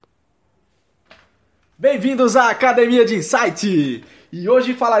Bem-vindos à Academia de Insight! E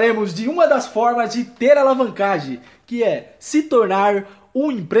hoje falaremos de uma das formas de ter alavancagem, que é se tornar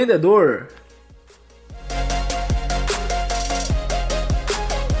um empreendedor.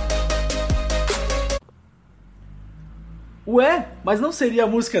 Ué, mas não seria a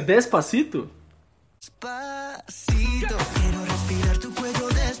música Despacito? Despacito, quero respirar tu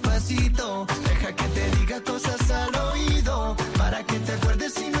cuello despacito, deja que te diga cosas al oído, para que te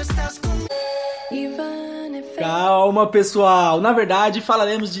acuerdes si no estás comigo. Calma, pessoal! Na verdade,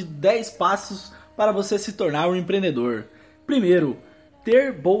 falaremos de 10 passos para você se tornar um empreendedor. Primeiro,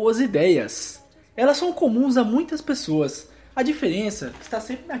 ter boas ideias. Elas são comuns a muitas pessoas. A diferença está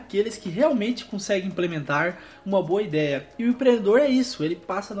sempre naqueles que realmente conseguem implementar uma boa ideia. E o empreendedor é isso, ele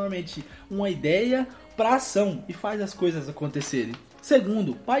passa normalmente uma ideia para ação e faz as coisas acontecerem.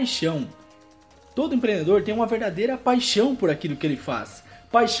 Segundo, paixão. Todo empreendedor tem uma verdadeira paixão por aquilo que ele faz.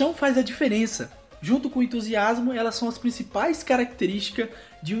 Paixão faz a diferença. Junto com o entusiasmo, elas são as principais características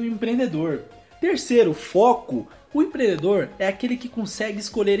de um empreendedor. Terceiro, foco. O empreendedor é aquele que consegue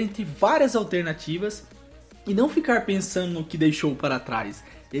escolher entre várias alternativas e não ficar pensando no que deixou para trás.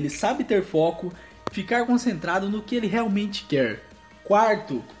 Ele sabe ter foco, ficar concentrado no que ele realmente quer.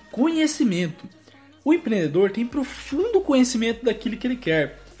 Quarto, conhecimento. O empreendedor tem profundo conhecimento daquilo que ele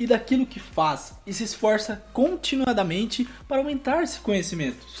quer e daquilo que faz e se esforça continuadamente para aumentar esse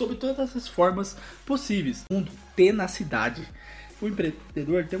conhecimento sobre todas as formas possíveis. Tenacidade. O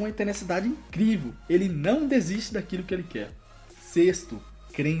empreendedor tem uma tenacidade incrível, ele não desiste daquilo que ele quer. Sexto,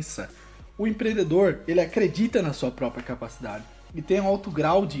 crença. O empreendedor, ele acredita na sua própria capacidade e tem um alto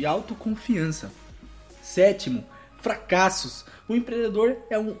grau de autoconfiança. Sétimo, fracassos. O empreendedor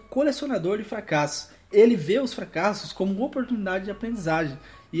é um colecionador de fracassos. Ele vê os fracassos como uma oportunidade de aprendizagem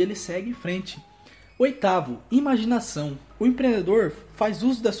e ele segue em frente. Oitavo, imaginação. O empreendedor faz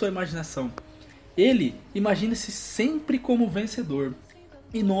uso da sua imaginação. Ele imagina-se sempre como vencedor.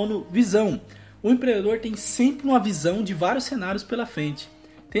 E nono, visão. O empreendedor tem sempre uma visão de vários cenários pela frente.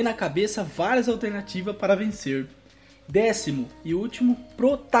 Tem na cabeça várias alternativas para vencer. Décimo e último,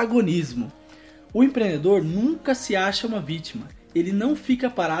 protagonismo. O empreendedor nunca se acha uma vítima. Ele não fica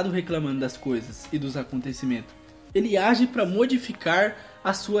parado reclamando das coisas e dos acontecimentos. Ele age para modificar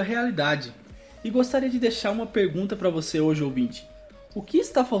a sua realidade. E gostaria de deixar uma pergunta para você hoje, ouvinte. O que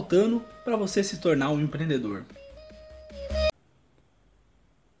está faltando para você se tornar um empreendedor?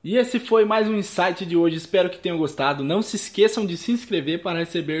 E esse foi mais um Insight de hoje, espero que tenham gostado. Não se esqueçam de se inscrever para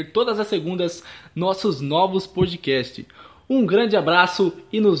receber todas as segundas nossos novos podcasts. Um grande abraço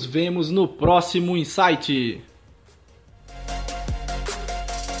e nos vemos no próximo Insight.